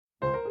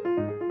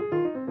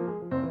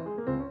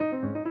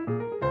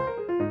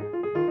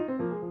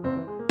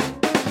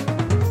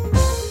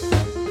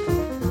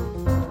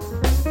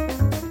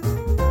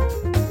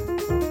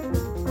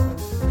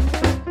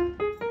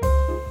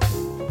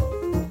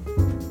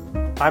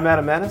I'm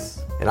Adam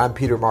Manis. And I'm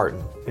Peter Martin.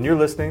 And you're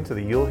listening to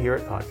the You'll Hear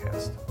It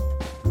podcast.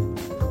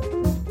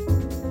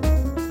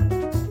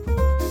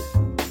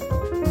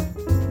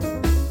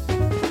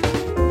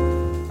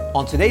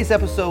 On today's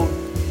episode,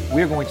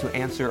 we're going to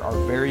answer our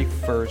very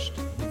first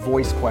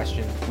voice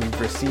question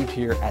we've received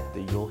here at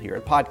the You'll Hear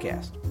It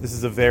podcast. This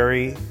is a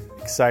very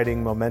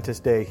exciting, momentous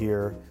day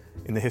here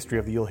in the history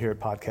of the You'll Hear It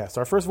podcast.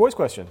 Our first voice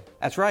question.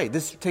 That's right.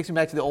 This takes me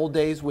back to the old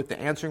days with the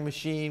answering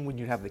machine when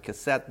you'd have the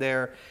cassette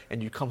there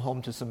and you'd come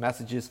home to some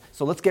messages.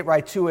 So let's get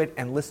right to it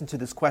and listen to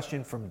this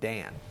question from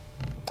Dan.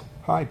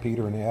 Hi,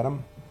 Peter and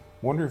Adam.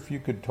 Wonder if you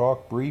could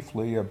talk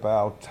briefly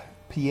about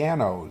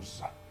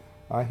pianos.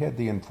 I had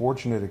the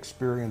unfortunate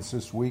experience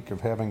this week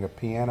of having a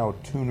piano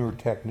tuner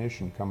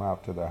technician come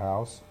out to the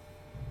house,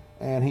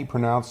 and he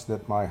pronounced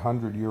that my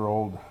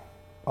 100-year-old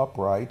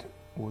upright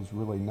was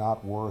really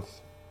not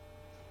worth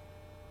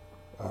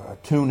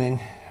tuning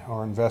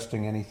or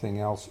investing anything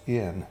else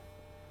in.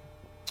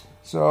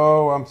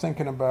 So I'm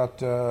thinking about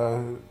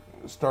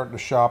starting to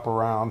shop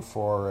around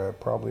for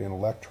probably an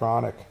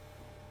electronic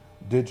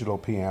digital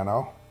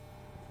piano,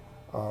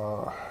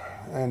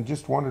 and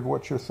just wondered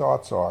what your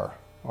thoughts are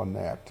on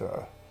that.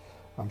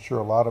 I'm sure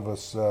a lot of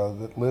us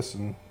that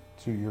listen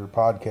to your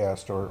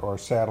podcast are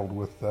saddled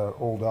with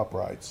old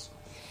uprights.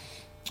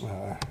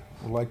 I'd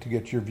like to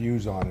get your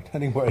views on it.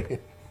 Anyway,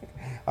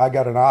 I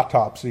got an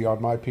autopsy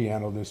on my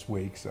piano this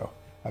week, so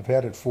I've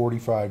had it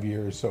 45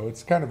 years, so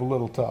it's kind of a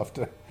little tough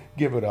to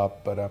give it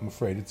up, but I'm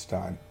afraid it's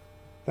time.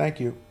 Thank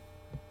you.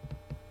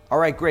 All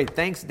right, great.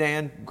 Thanks,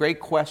 Dan. Great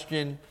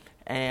question.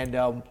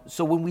 And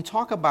so when we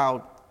talk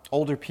about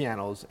older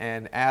pianos,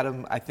 and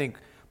Adam, I think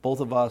both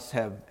of us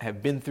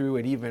have been through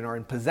and even are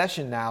in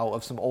possession now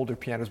of some older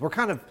pianos. We're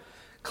kind of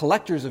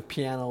collectors of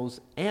pianos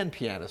and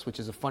pianists, which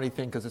is a funny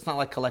thing because it's not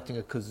like collecting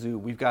a kazoo.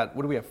 We've got,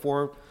 what do we have,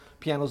 4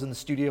 pianos in the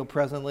studio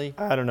presently?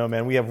 I don't know,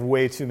 man. We have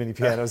way too many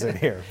pianos in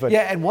here. But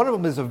yeah, and one of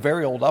them is a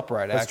very old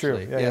upright, that's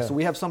actually. True. Yeah. So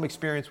we have some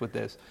experience with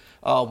this.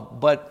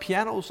 But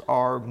pianos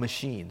are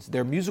machines.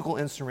 They're musical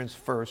instruments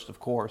first, of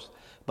course,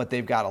 but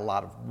they've got a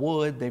lot of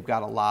wood. They've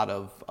got a lot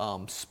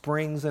of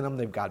springs in them.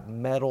 They've got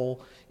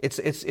metal. It's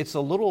a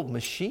little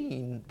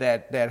machine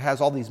that has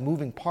all these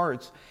moving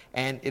parts,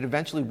 and it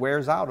eventually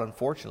wears out,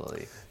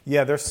 unfortunately.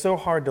 Yeah, they're so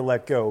hard to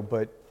let go,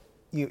 but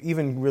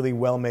even really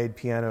well-made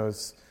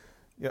pianos,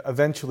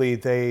 eventually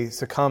they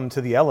succumb to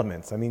the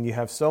elements. I mean, you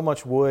have so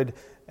much wood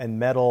and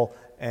metal,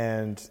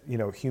 and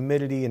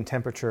humidity and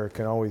temperature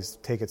can always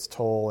take its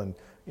toll. And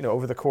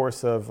over the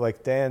course of,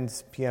 like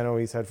Dan's piano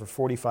he's had for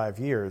 45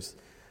 years,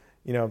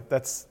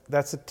 that's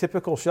a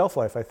typical shelf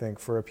life, I think,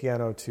 for a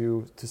piano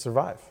to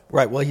survive.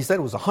 Right. Well, he said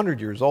it was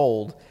 100 years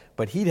old,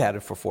 but he'd had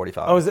it for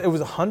 45. Oh, it was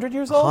 100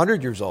 years old?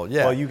 100 years old,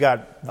 yeah. Well, you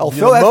got throw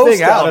the that most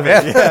thing out of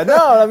man. it. Yeah,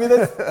 no, I mean,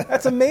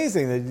 that's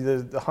amazing.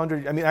 The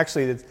 100, I mean,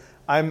 actually,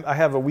 I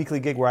have a weekly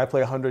gig where I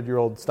play a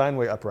 100-year-old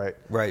Steinway upright.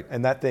 Right.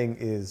 And that thing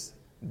is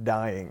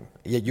dying.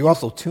 Yeah, you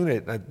also tune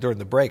it during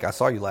the break. I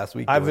saw you last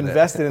week. I've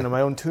invested in my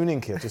own tuning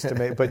kit just to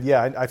make, but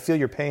yeah, I feel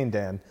your pain,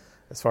 Dan,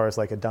 as far as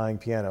like a dying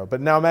piano.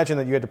 But now imagine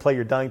that you had to play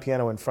your dying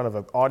piano in front of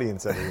an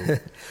audience every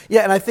week.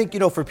 Yeah, and I think,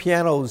 for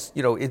pianos,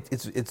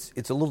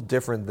 it's a little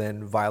different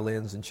than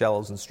violins and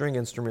cellos and string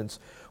instruments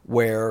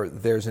where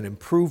there's an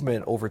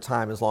improvement over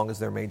time as long as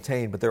they're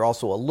maintained, but they're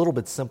also a little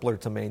bit simpler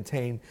to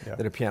maintain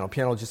than a piano.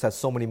 Piano just has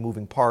so many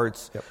moving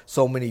parts,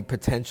 so many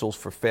potentials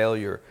for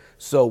failure.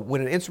 So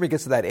when an instrument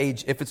gets to that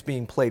age, if it's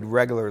being played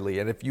regularly,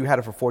 and if you had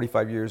it for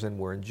 45 years and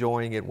were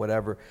enjoying it,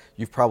 whatever,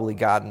 you've probably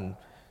gotten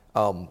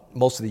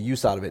most of the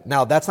use out of it.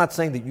 Now, that's not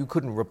saying that you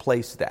couldn't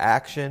replace the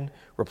action,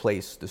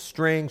 replace the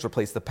strings,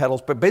 replace the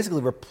pedals, but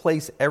basically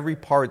replace every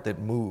part that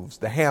moves,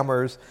 the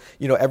hammers,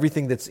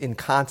 everything that's in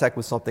contact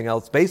with something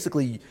else.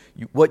 Basically,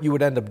 what you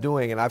would end up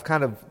doing, and I've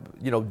kind of,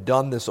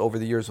 done this over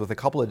the years with a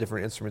couple of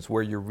different instruments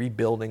where you're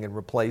rebuilding and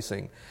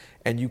replacing,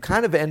 and you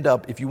kind of end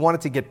up, if you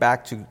wanted to get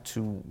back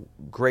to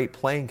great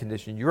playing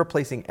condition, you're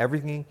replacing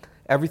everything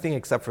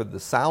except for the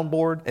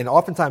soundboard, and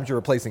oftentimes you're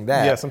replacing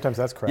that. Yeah, sometimes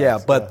that's correct. Yeah,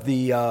 but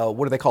the,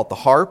 what do they call it, the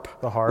harp?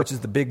 The harp. Which is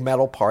the big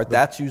metal part,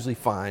 that's usually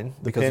fine.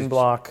 The pin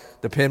block.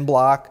 The pin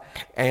block,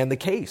 and the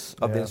case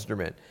of the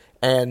instrument.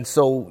 And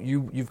so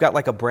you've got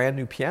like a brand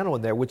new piano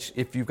in there, which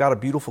if you've got a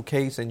beautiful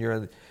case and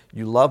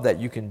you love that,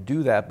 you can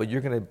do that, but you're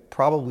going to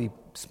probably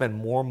spend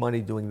more money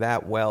doing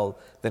that well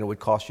than it would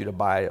cost you to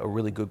buy a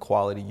really good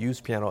quality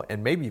used piano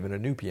and maybe even a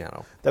new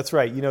piano. That's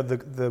right.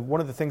 The one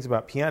of the things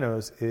about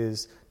pianos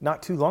is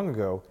not too long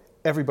ago,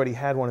 everybody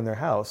had one in their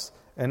house,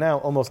 and now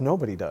almost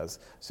nobody does.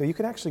 So you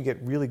can actually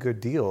get really good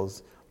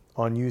deals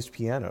on used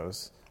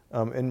pianos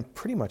and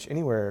pretty much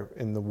anywhere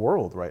in the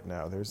world right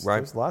now. There's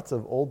lots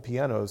of old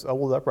pianos,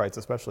 old uprights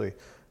especially,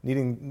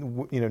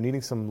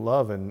 needing some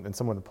love and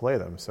someone to play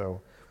them.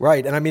 So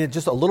right, and I mean,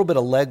 just a little bit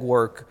of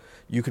legwork,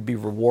 you could be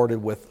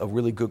rewarded with a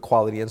really good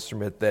quality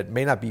instrument that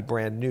may not be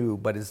brand new,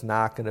 but is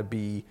not going to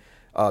be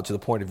to the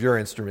point of your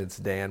instruments,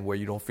 Dan, where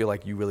you don't feel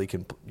like you really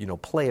can,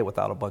 play it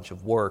without a bunch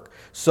of work.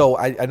 So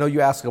I know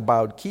you ask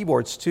about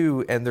keyboards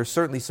too, and there's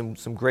certainly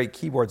some great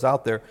keyboards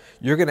out there.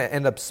 You're going to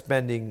end up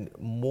spending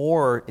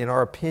more, in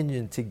our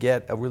opinion, to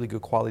get a really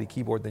good quality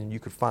keyboard than you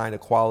could find a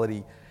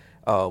quality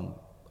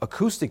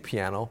acoustic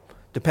piano,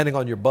 depending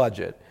on your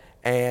budget,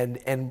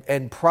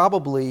 and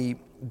probably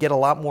get a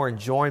lot more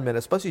enjoyment,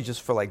 especially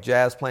just for like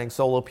jazz playing,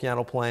 solo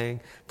piano playing,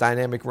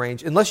 dynamic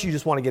range. Unless you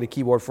just want to get a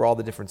keyboard for all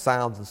the different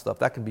sounds and stuff,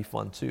 that can be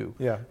fun too.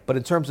 Yeah. But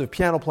in terms of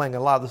piano playing, a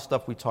lot of the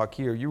stuff we talk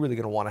here, you're really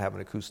going to want to have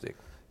an acoustic.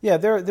 Yeah,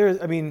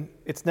 I mean,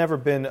 it's never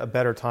been a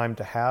better time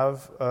to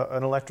have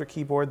an electric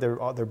keyboard.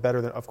 They're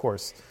better than, of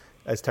course,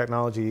 as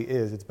technology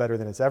is, it's better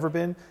than it's ever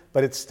been,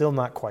 but it's still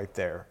not quite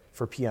there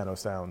for piano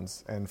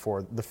sounds and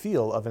for the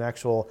feel of an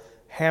actual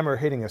hammer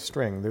hitting a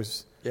string.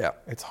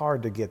 It's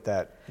hard to get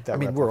that I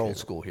mean, replicated. we're old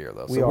school here,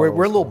 though. We're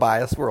a little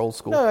biased. We're old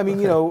school. No, I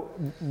mean,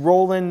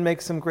 Roland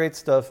makes some great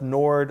stuff.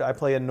 Nord, I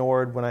play a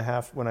Nord when I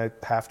have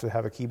to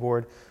have a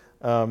keyboard.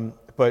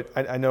 But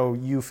I know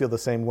you feel the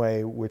same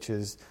way, which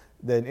is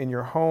that in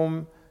your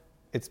home,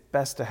 it's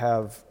best to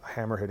have a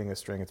hammer hitting a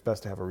string. It's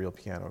best to have a real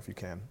piano if you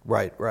can.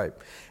 Right.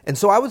 And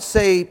so I would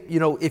say,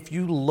 if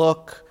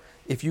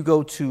you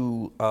go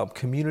to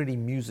community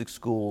music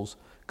schools,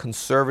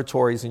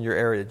 conservatories in your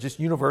area, just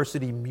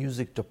university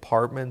music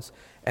departments,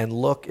 and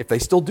look, if they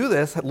still do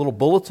this, have little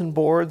bulletin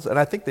boards, and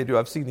I think they do.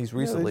 I've seen these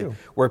recently,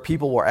 where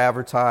people will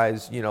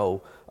advertise,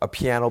 a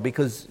piano,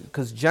 because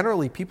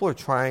generally people are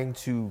trying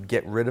to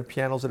get rid of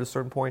pianos at a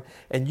certain point,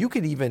 and you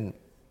could even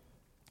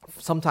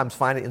sometimes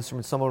find an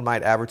instrument, someone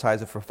might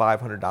advertise it for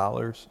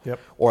 $500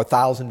 or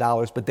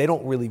 $1,000, but they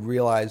don't really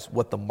realize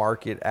what the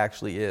market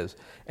actually is.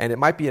 And it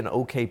might be an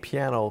okay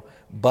piano,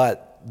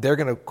 but they're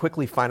going to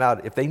quickly find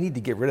out if they need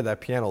to get rid of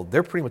that piano,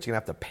 they're pretty much going to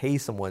have to pay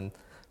someone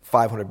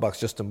 $500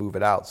 just to move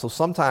it out. So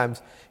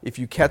sometimes if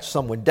you catch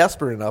someone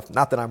desperate enough,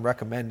 not that I'm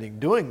recommending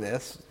doing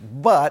this,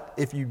 but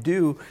if you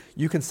do,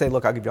 you can say,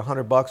 look, I'll give you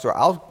 $100, or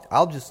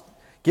I'll just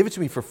give it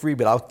to me for free,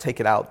 but I'll take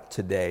it out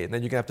today. And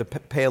then you're going to have to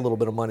pay a little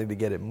bit of money to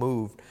get it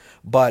moved.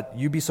 But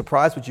you'd be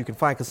surprised what you can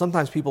find, because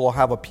sometimes people will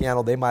have a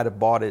piano, they might have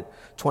bought it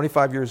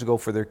 25 years ago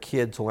for their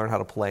kid to learn how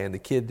to play, and the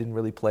kid didn't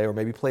really play, or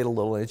maybe played a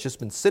little, and it's just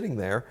been sitting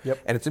there,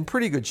 and it's in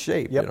pretty good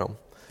shape,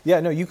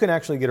 Yeah, no, you can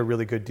actually get a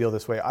really good deal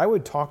this way. I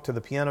would talk to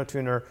the piano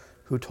tuner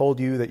who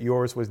told you that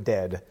yours was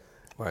dead.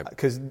 Right.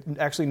 Because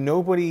actually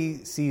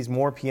nobody sees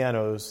more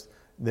pianos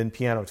than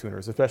piano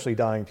tuners, especially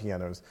dying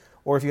pianos.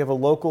 Or if you have a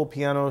local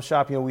piano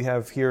shop, we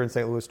have here in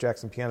St. Louis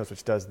Jackson Pianos,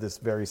 which does this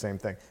very same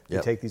thing. They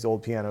take these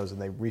old pianos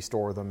and they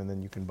restore them, and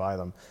then you can buy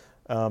them.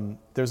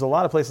 There's a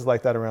lot of places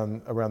like that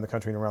around the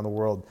country and around the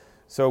world.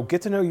 So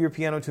get to know your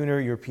piano tuner,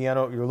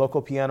 your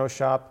local piano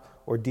shop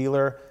or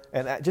dealer,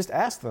 and just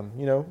ask them.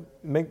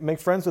 Make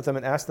friends with them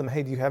and ask them,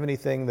 hey, do you have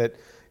anything that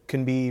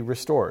can be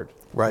restored?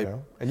 Right.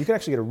 And you can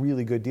actually get a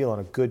really good deal on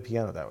a good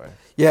piano that way.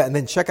 Yeah, and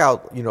then check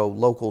out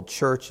local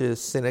churches,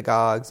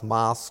 synagogues,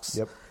 mosques.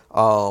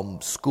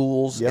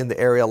 Schools in the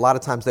area. A lot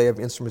of times they have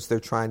instruments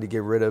they're trying to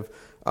get rid of.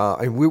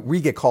 And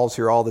we get calls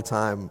here all the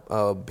time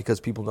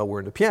because people know we're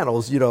into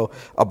pianos,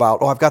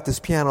 about, I've got this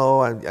piano,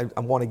 I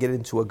want to get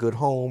into a good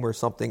home or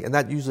something. And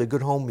that usually a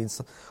good home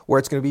means where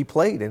it's going to be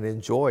played and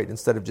enjoyed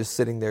instead of just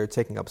sitting there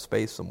taking up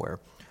space somewhere.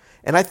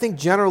 And I think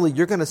generally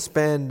you're going to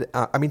spend,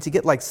 to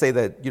get say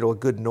that, a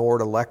good Nord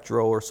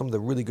Electro or some of the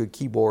really good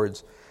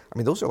keyboards,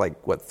 those are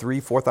like, what,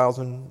 $3,000,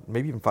 $4,000,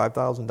 maybe even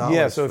 $5,000?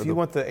 Yeah, so if you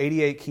want the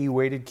 88-key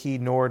weighted key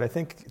Nord, I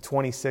think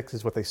 26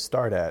 is what they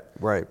start at.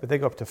 Right. But they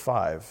go up to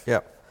 5.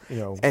 Yeah.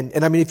 And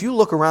if you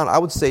look around, I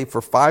would say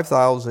for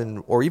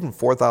 $5,000 or even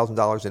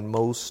 $4,000 in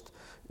most,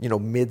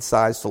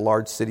 mid-sized to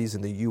large cities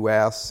in the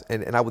U.S.,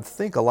 and I would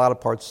think a lot of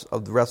parts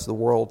of the rest of the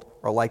world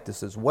are like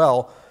this as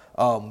well,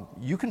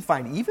 you can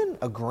find even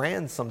a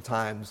Grand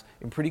sometimes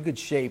in pretty good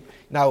shape.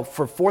 Now,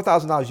 for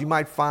 $4,000, you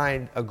might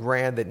find a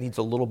Grand that needs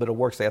a little bit of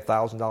work, say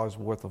 $1,000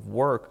 worth of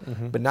work.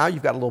 Mm-hmm. But now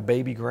you've got a little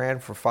baby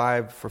Grand for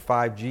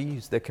five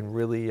G's that can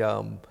really,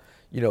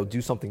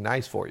 do something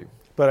nice for you.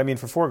 But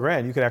for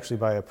 $4,000, you could actually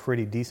buy a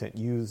pretty decent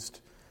used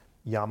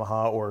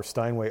Yamaha or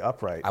Steinway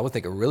upright. I would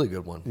think a really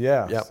good one.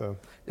 Yeah. Yep. So.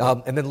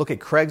 And then look at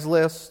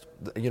Craigslist,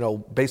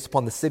 based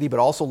upon the city, but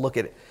also look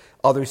at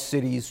other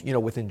cities,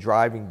 within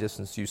driving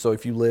distance to you. So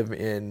if you live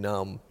in,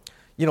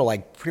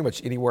 pretty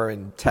much anywhere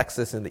in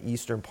Texas in the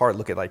eastern part,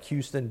 look at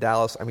Houston,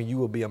 Dallas. You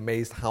will be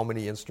amazed how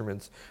many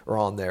instruments are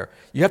on there.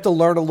 You have to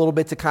learn a little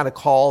bit to kind of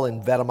call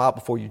and vet them out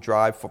before you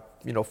drive,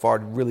 far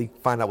to really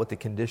find out what the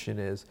condition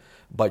is.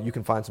 But you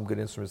can find some good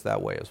instruments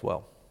that way as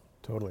well.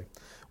 Totally.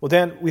 Well,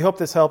 Dan, we hope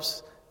this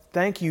helps.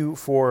 Thank you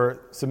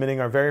for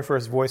submitting our very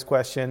first voice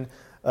question.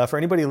 For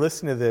anybody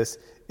listening to this,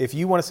 if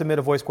you want to submit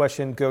a voice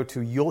question, go to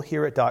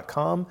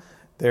you'llhearit.com.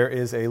 There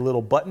is a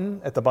little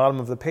button at the bottom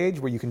of the page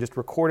where you can just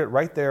record it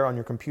right there on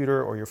your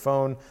computer or your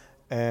phone,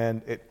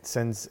 and it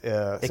sends.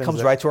 It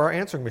comes right to our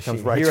answering machine.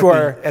 Comes right here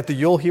to at the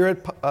You'll Hear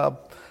It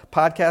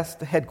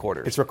podcast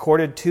headquarters. It's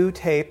recorded to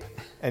tape,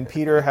 and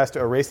Peter has to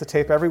erase the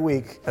tape every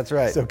week. That's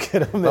right. So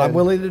get them in. I'm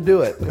willing to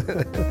do it.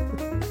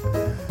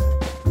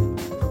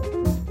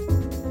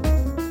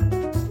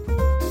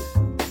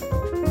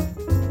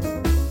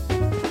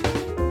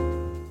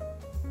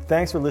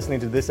 thanks for listening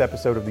to this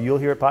episode of the You'll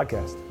Hear It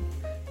podcast.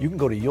 You can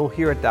go to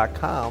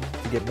you'llhearit.com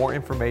to get more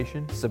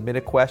information, submit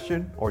a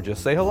question, or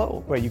just say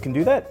hello. Wait, you can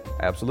do that?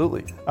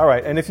 Absolutely. All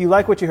right, and if you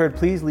like what you heard,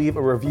 please leave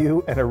a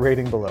review and a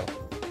rating below.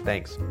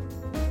 Thanks.